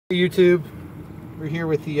YouTube, we're here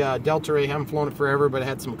with the Delta Ray. Haven't flown it forever, but I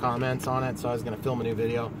had some comments on it, so I was going to film a new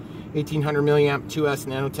video. 1800 milliamp 2S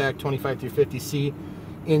Nanotech 25-50C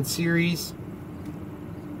in series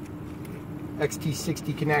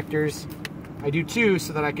XT60 connectors. I do two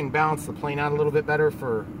so that I can balance the plane out a little bit better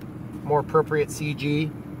for more appropriate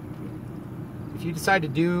CG. If you decide to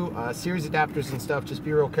do series adapters and stuff, just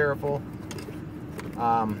be real careful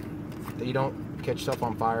that you don't catch stuff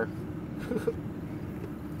on fire.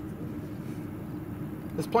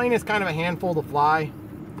 This plane is kind of a handful to fly.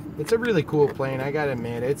 It's a really cool plane, I gotta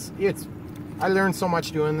admit. I learned so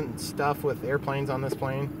much doing stuff with airplanes on this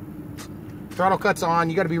plane. Throttle cuts on,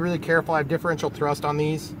 you gotta be really careful. I have differential thrust on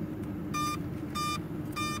these.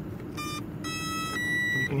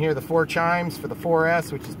 You can hear the 4 chimes for the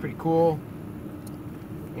 4S, which is pretty cool.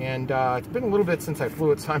 And it's been a little bit since I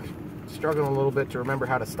flew it, so I'm struggling a little bit to remember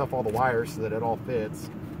how to stuff all the wires so that it all fits.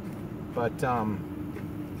 But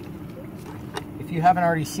if you haven't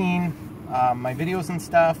already seen my videos and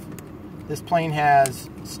stuff, this plane has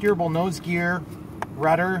steerable nose gear,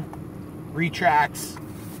 rudder, retracts,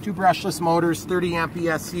 2 brushless motors, 30 amp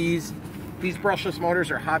ESCs. These brushless motors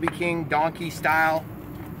are Hobby King donkey style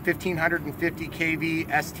 1550 kV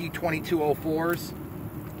ST2204s.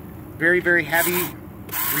 Very, very heavy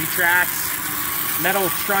retracts. Metal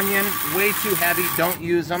trunnion, way too heavy, don't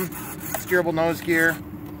use them. Steerable nose gear,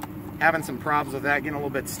 having some problems with that, getting a little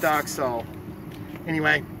bit stuck, so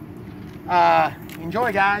anyway,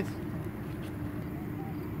 enjoy, guys.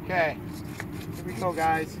 Okay, here we go,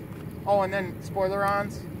 guys. Oh, and then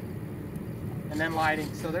spoilerons, and then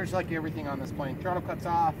lighting. So there's like everything on this plane. Throttle cuts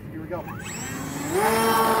off. Here we go.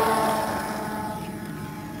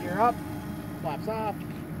 Gear up, flaps off.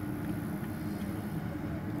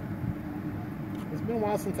 It's been a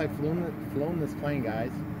while since I've flown this plane,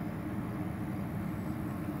 guys.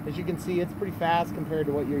 As you can see, it's pretty fast compared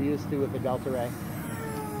to what you're used to with the Delta Ray.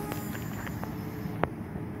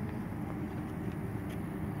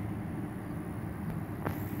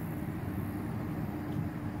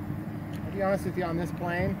 I'll be honest with you, on this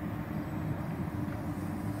plane,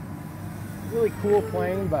 really cool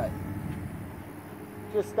plane, but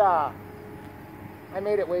just I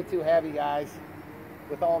made it way too heavy, guys,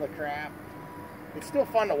 with all the crap. It's still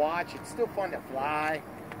fun to watch, it's still fun to fly,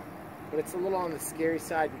 but it's a little on the scary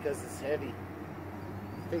side because it's heavy.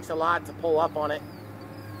 It takes a lot to pull up on it.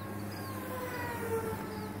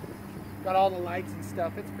 Got all the lights and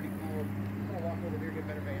stuff, it's pretty cool. I'm gonna walk over here, get a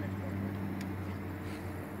better vantage point.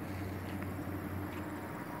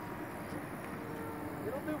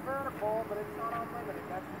 It'll do vertical, but it's not unlimited,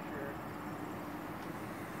 that's for sure.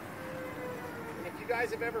 And if you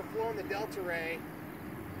guys have ever flown the Delta Ray,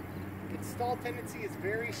 its stall tendency is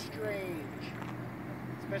very strange,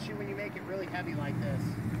 especially when you make it really heavy like this.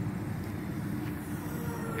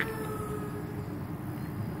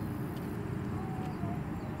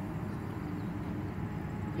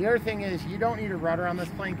 The other thing is, you don't need a rudder on this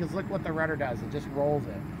plane because look what the rudder does, it just rolls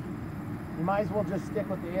it. You might as well just stick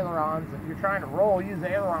with the ailerons. If you're trying to roll, use the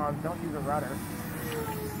ailerons, don't use a rudder.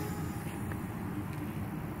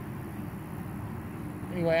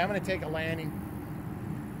 Anyway, I'm going to take a landing.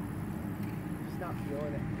 Not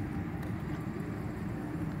feeling it.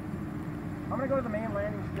 I'm gonna go to the main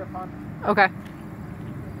landing strip, hon. Okay. If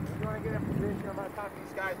you want to get in position, I'm gonna talk to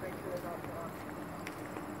these guys, make sure they're not gone.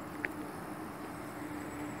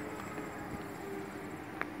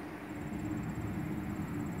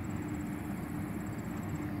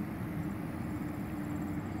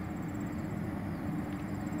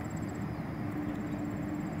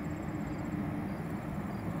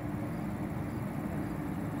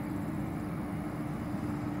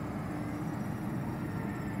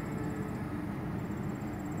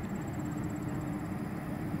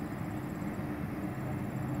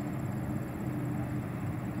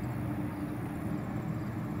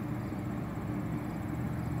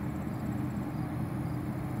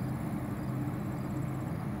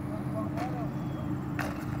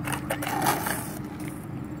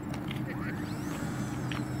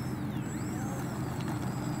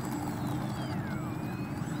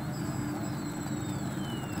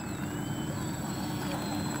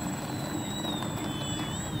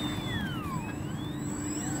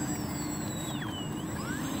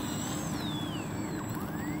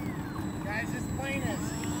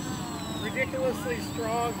 Ridiculously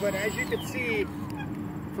strong, but as you can see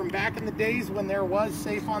from back in the days when there was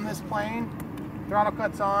safe on this plane, throttle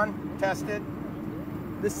cuts on, tested,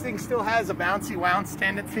 this thing still has a bouncy bounce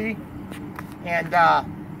tendency, and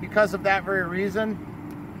because of that very reason,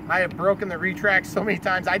 I have broken the retracts so many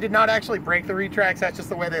times. I did not actually break the retracts, that's just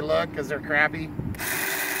the way they look because they're crappy.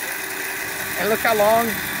 And look how long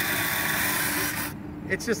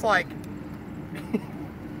it's just like,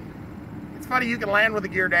 it's funny, you can land with the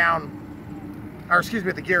gear down, or excuse me,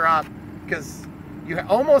 with the gear up, because you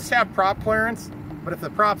almost have prop clearance, but if the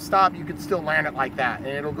props stop, you could still land it like that, and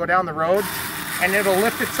it'll go down the road, and it'll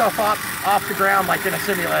lift itself up off the ground like in a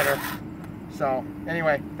simulator. So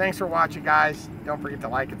anyway, thanks for watching, guys. Don't forget to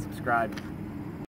like and subscribe.